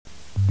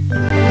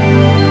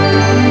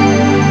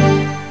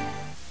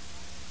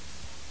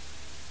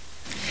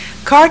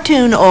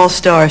Cartoon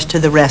All-Stars to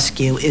the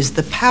Rescue is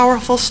the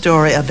powerful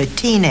story of a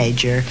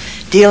teenager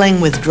dealing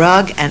with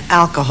drug and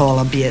alcohol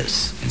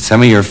abuse. And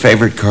some of your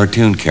favorite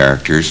cartoon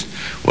characters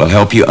will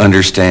help you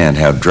understand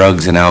how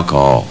drugs and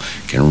alcohol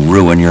can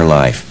ruin your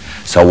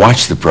life. So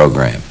watch the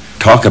program.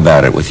 Talk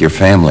about it with your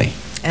family.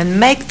 And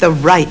make the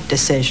right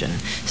decision.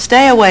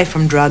 Stay away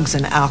from drugs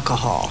and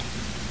alcohol.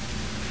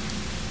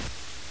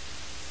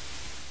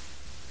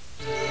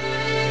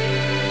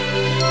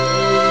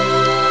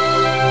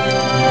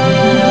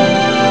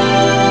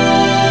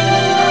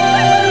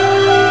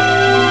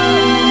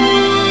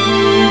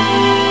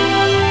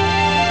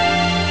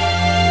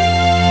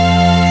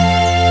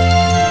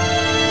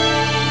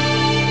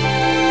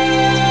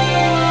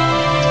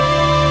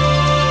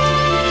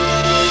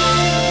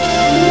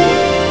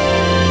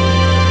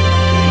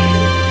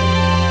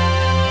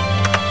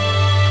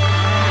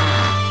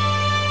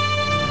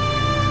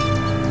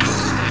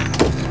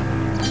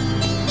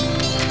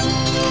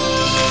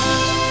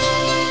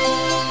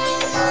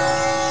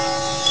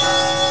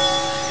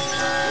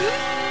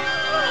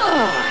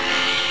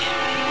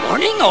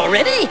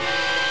 Already?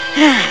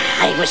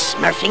 I was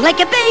smurfing like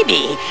a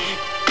baby.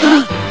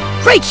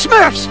 Great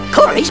Smurfs!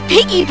 Corey's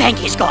piggy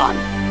bank is gone.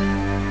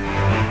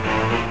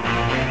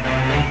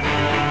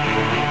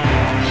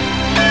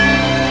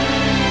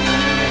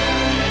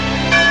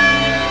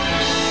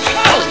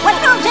 Hey,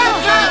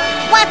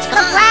 what's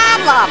the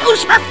problem? Who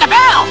smurfed the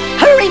bell?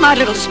 Hurry, my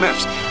little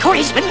Smurfs.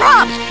 Corey's been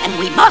robbed, and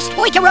we must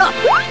wake her up.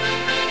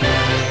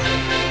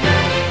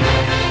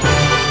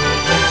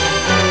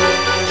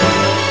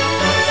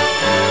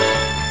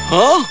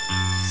 Huh?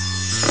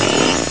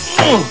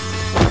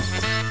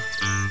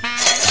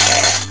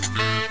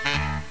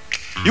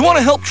 You want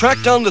to help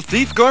track down the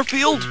thief,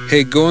 Garfield?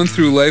 Hey, going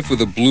through life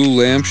with a blue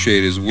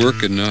lampshade is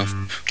work enough.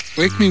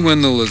 Wake me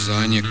when the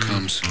lasagna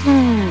comes.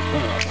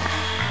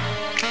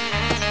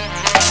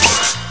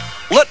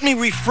 Let me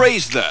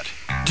rephrase that.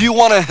 Do you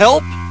want to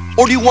help,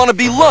 or do you want to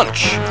be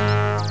lunch?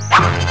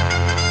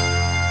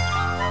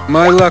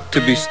 My luck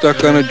to be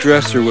stuck on a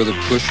dresser with a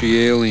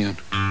pushy alien.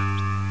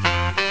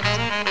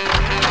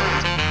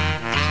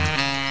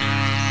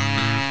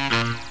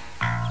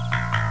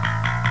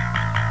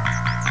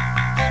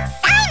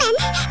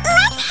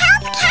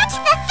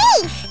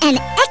 An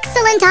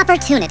excellent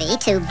opportunity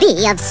to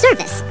be of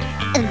service.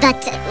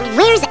 But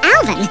where's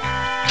Alvin?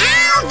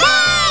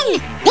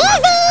 Alvin!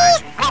 Busy!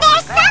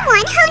 There's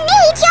someone who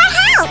needs your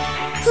help!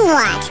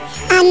 What?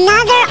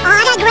 Another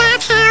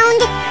autograph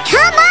hound?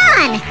 Come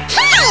on!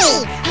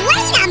 Hey!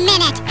 Wait a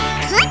minute!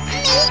 Put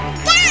me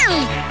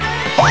down!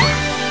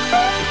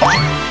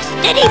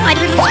 Steady, my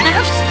little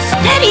Smurfs!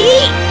 Steady!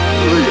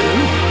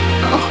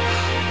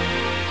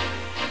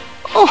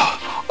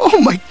 Oh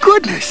my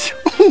goodness!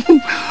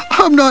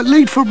 I'm not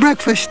late for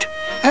breakfast,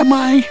 am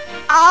I?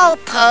 Oh,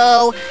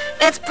 Pooh,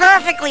 it's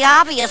perfectly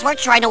obvious we're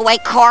trying to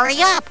wake Corey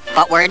up,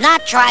 but we're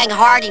not trying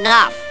hard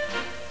enough.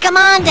 Come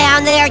on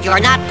down there, you're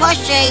not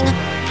pushing.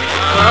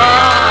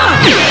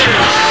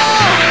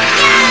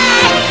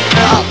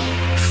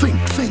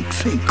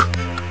 Think.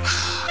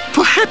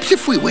 Perhaps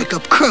if we wake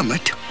up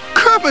Kermit,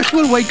 Kermit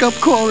will wake up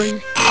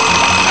Corey.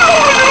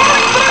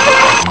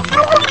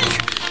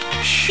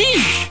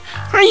 Sheesh,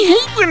 I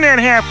hate when that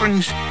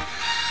happens.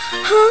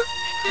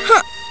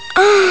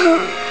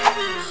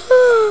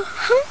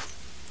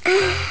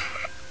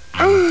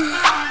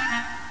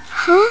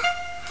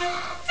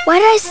 Why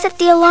did I set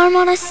the alarm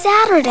on a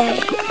Saturday?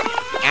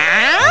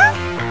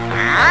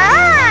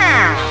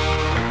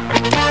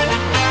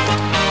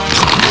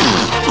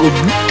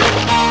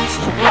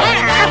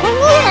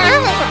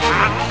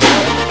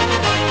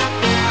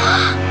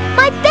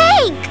 My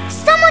bank!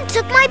 Someone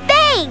took my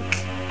bank!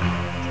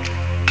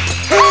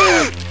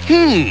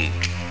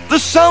 The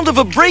sound of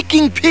a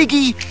breaking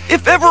piggy,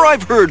 if ever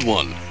I've heard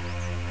one.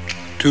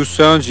 Two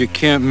sounds you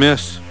can't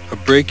miss. A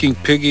breaking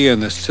piggy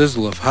and the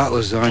sizzle of hot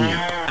lasagna.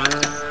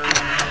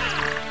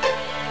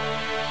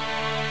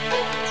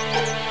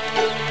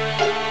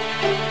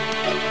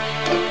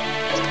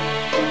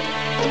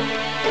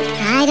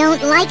 I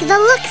don't like the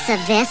looks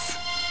of this.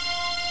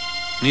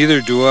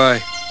 Neither do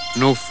I.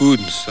 No food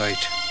in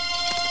sight.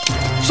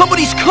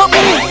 Somebody's coming!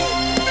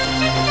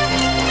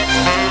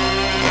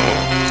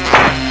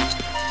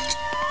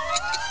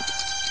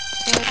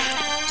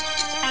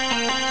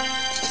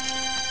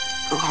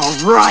 All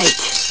right.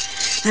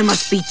 There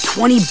must be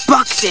 20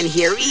 bucks in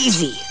here,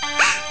 easy.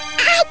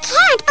 I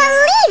can't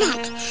believe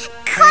it!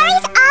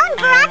 Corey's own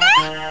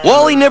brother?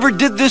 Wally never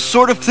did this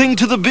sort of thing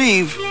to the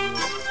beeve.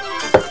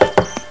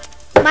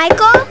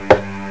 Michael?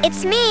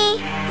 It's me.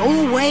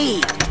 Go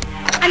away.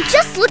 I'm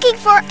just looking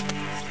for...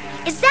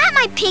 Is that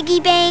my piggy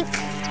bank?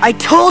 I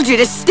told you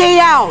to stay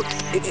out.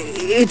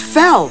 It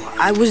fell.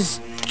 I was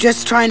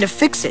just trying to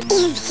fix it.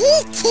 Is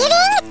he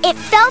kidding? It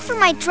fell from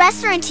my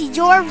dresser into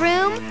your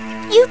room.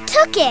 You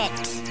took it.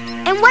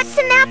 And what's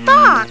in that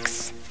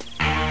box?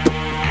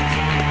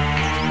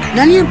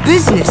 None of your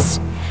business.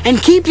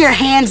 And keep your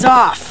hands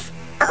off.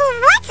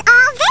 What's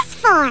all this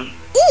for?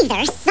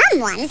 Either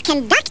someone's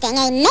conducting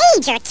a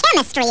major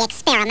chemistry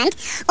experiment,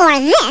 or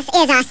this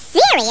is a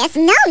serious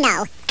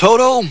no-no.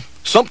 Toto,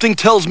 something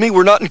tells me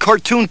we're not in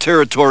cartoon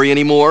territory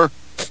anymore.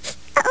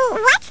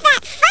 What's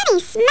that funny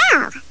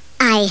smell?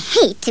 I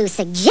hate to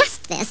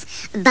suggest this,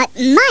 but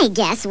my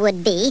guess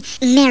would be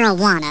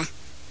marijuana.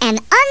 An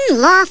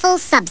unlawful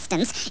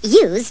substance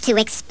used to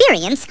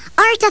experience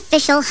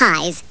artificial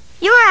highs.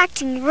 You're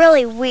acting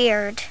really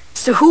weird.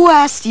 So who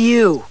asked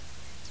you?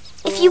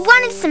 If you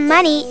wanted some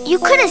money, you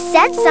could have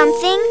said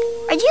something.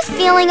 Are you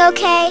feeling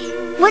okay?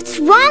 What's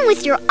wrong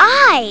with your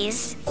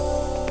eyes?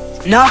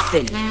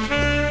 Nothing.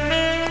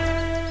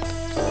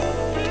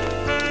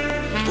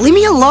 Leave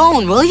me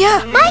alone, will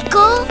ya?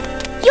 Michael,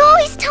 you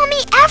always tell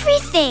me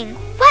everything.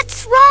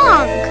 What's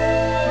wrong?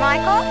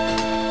 Michael?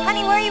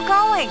 Honey, where are you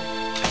going?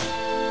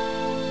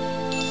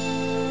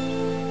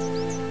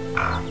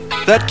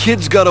 That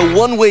kid's got a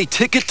one-way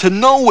ticket to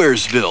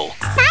Nowheresville.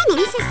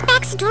 Simon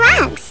suspects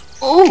drugs.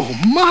 Oh,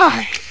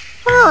 my.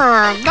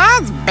 Oh,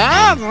 that's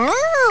bad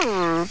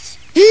news.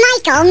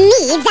 Michael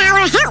needs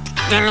our help.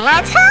 Then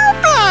let's help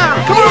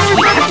him. Come on,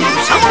 we gotta do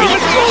something. We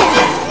gotta get right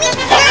here.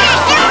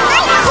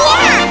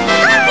 Hurry!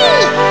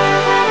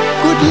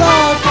 Good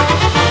luck.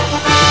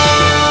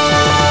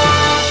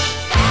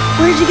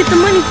 Where'd you get the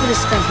money for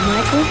this stuff,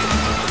 Michael?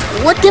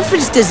 What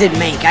difference does it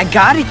make? I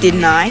got it,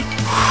 didn't I?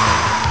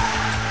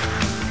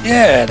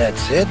 Yeah,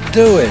 that's it.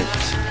 Do it.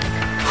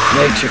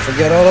 Makes you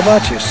forget all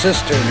about your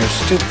sister and her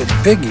stupid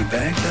piggy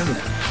bank, doesn't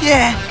it?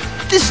 Yeah,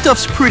 this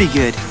stuff's pretty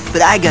good,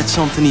 but I got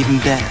something even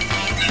better.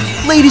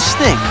 Latest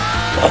thing.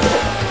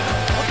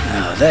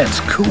 Now that's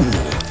cool.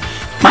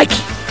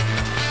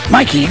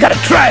 Mikey, you gotta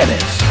try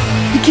this.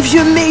 It gives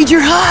you a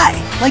major high,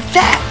 like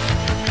that.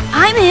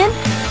 I'm in.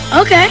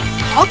 Okay,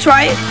 I'll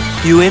try it.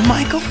 You in,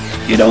 Michael?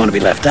 You don't want to be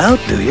left out,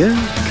 do you?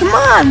 Come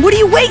on, what are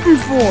you waiting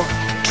for?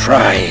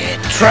 Try it.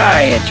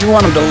 You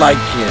want him to like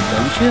you,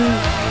 don't you?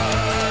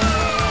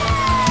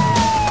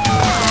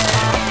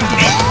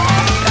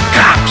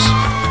 Cops!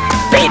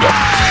 Beat it!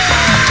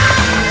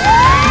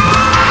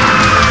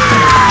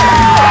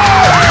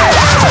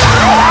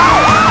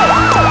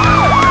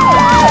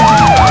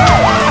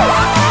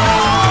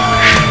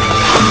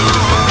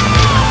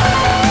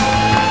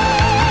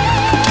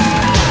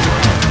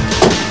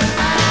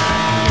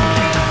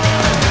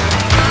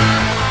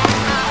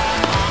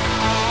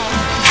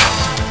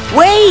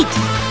 Wait!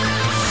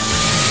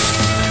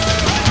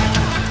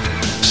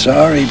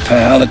 Sorry,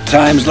 pal. At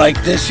times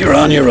like this, you're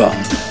on your own.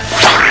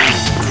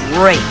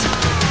 Great.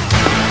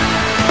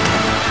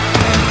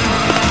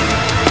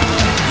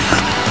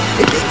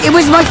 It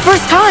was my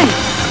first time.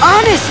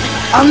 Honest.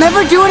 I'll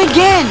never do it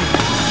again.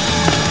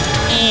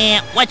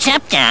 What's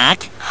up,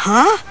 Doc?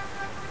 Huh?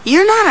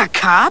 You're not a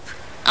cop.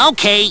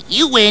 Okay,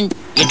 you win.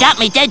 You got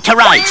me dead to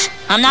rights.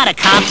 I'm not a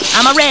cop.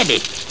 I'm a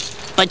rabbit.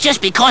 But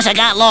just because I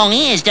got long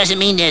ears doesn't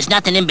mean there's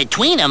nothing in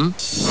between them.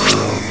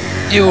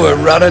 You were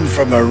running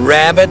from a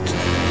rabbit?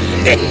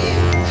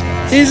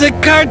 He's a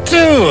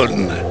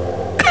cartoon.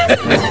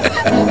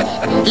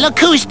 Look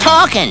who's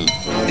talking.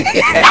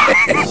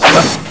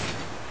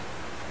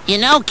 You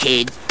know,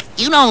 kid,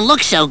 you don't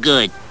look so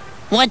good.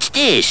 What's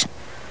this?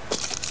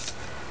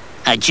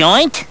 A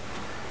joint?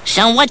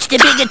 So what's the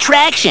big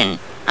attraction?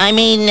 I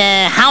mean,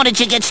 how did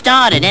you get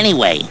started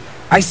anyway?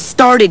 I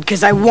started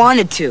because I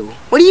wanted to.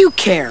 What do you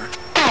care?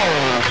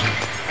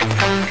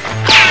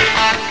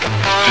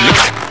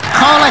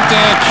 Call it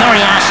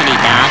curiosity,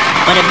 Doc.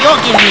 But if you're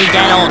giving me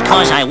that old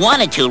 'cause I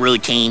wanted to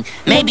routine,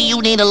 maybe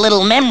you need a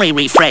little memory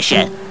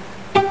refresher.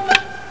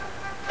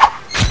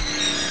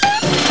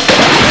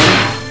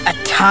 A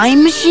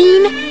time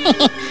machine?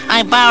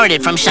 I borrowed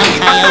it from some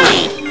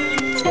coyote.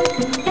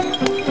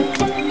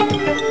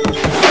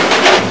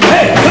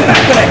 Hey, come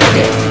back with that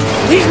kid.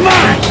 He's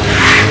mine.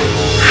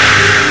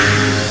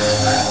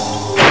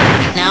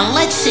 Now,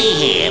 let's see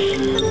here.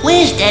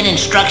 Where's that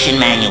instruction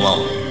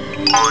manual?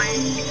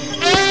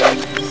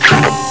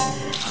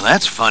 Well,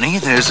 that's funny.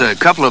 There's a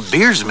couple of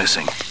beers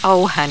missing.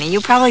 Oh, honey,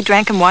 you probably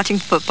drank them watching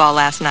football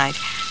last night.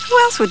 Who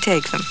else would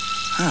take them?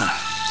 Huh.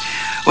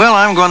 Well,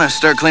 I'm going to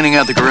start cleaning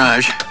out the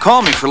garage.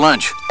 Call me for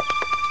lunch.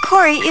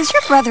 Corey, is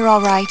your brother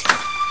all right?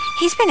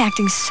 He's been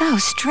acting so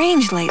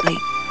strange lately.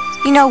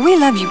 You know, we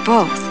love you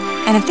both.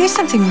 And if there's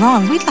something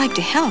wrong, we'd like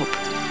to help.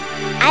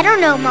 I don't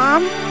know,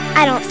 Mom.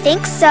 I don't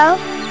think so.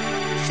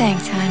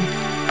 Thanks, hon.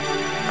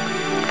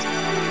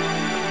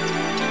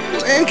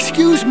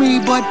 Excuse me,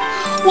 but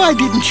why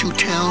didn't you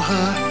tell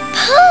her?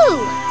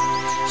 Pooh!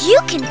 You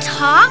can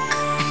talk?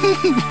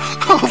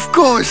 Of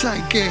course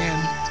I can.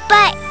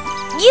 But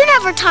you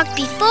never talked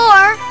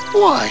before.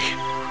 Why,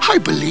 I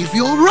believe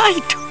you're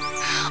right.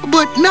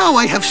 But now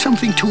I have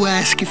something to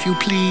ask, if you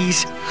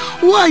please.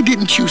 Why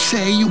didn't you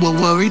say you were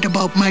worried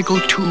about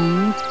Michael,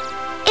 too?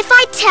 If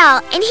I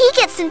tell and he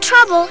gets in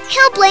trouble,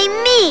 he'll blame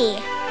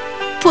me.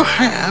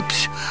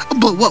 Perhaps.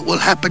 But what will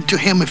happen to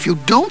him if you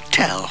don't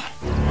tell?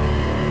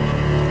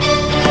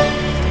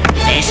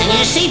 Fasten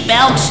your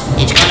seatbelts.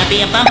 It's gonna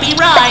be a bumpy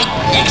ride.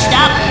 Next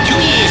stop, 2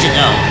 years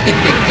ago.